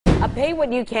A Pay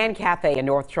What You Can cafe in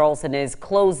North Charleston is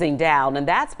closing down, and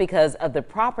that's because of the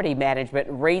property management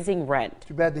raising rent.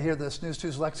 Too bad to hear this. News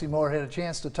 2's Lexi Moore had a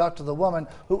chance to talk to the woman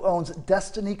who owns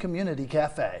Destiny Community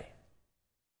Cafe.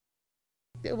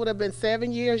 It would have been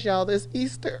 7 years, y'all, this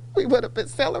Easter. We would have been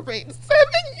celebrating 7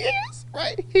 years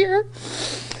right here.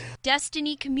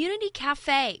 Destiny Community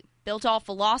Cafe, built off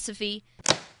philosophy,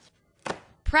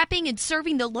 prepping and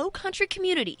serving the low country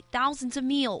community thousands of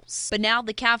meals. But now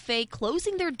the cafe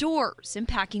closing their doors and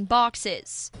packing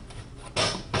boxes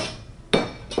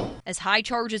as high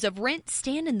charges of rent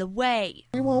stand in the way.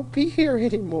 We won't be here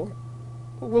anymore.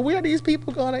 Well, where are these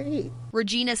people going to eat?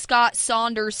 Regina Scott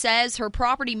Saunders says her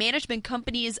property management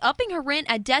company is upping her rent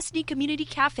at Destiny Community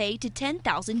Cafe to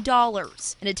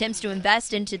 $10,000 and attempts to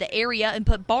invest into the area and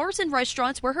put bars and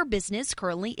restaurants where her business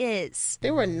currently is.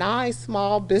 There were 9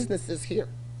 small businesses here.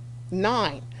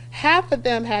 9. Half of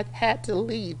them had to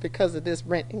leave because of this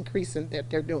rent increasing that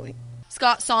they're doing.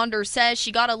 Scott Saunders says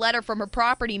she got a letter from her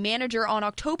property manager on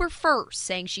October 1st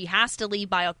saying she has to leave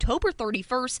by October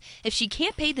 31st if she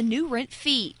can't pay the new rent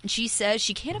fee. And she says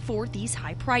she can't afford these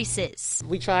high prices.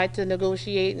 We tried to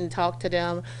negotiate and talk to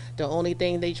them. The only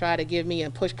thing they try to give me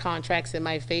and push contracts in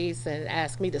my face and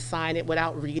ask me to sign it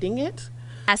without reading it.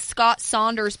 As Scott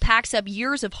Saunders packs up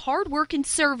years of hard work and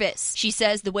service, she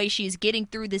says the way she is getting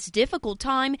through this difficult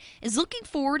time is looking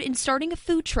forward in starting a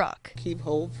food truck. Keep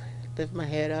hope, lift my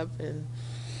head up and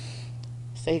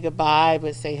say goodbye,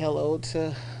 but say hello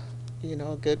to,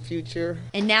 a good future.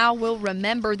 And now we'll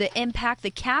remember the impact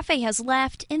the cafe has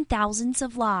left in thousands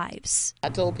of lives. I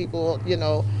told people,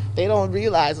 they don't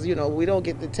realize, we don't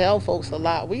get to tell folks a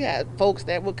lot. We had folks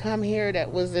that would come here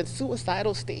that was in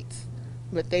suicidal states.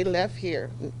 But they left here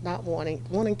not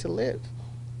wanting to live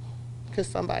because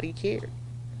somebody cared.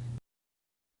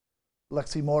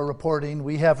 Lexi Moore reporting.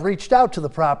 We have reached out to the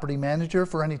property manager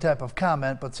for any type of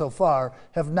comment, but so far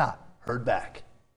have not heard back.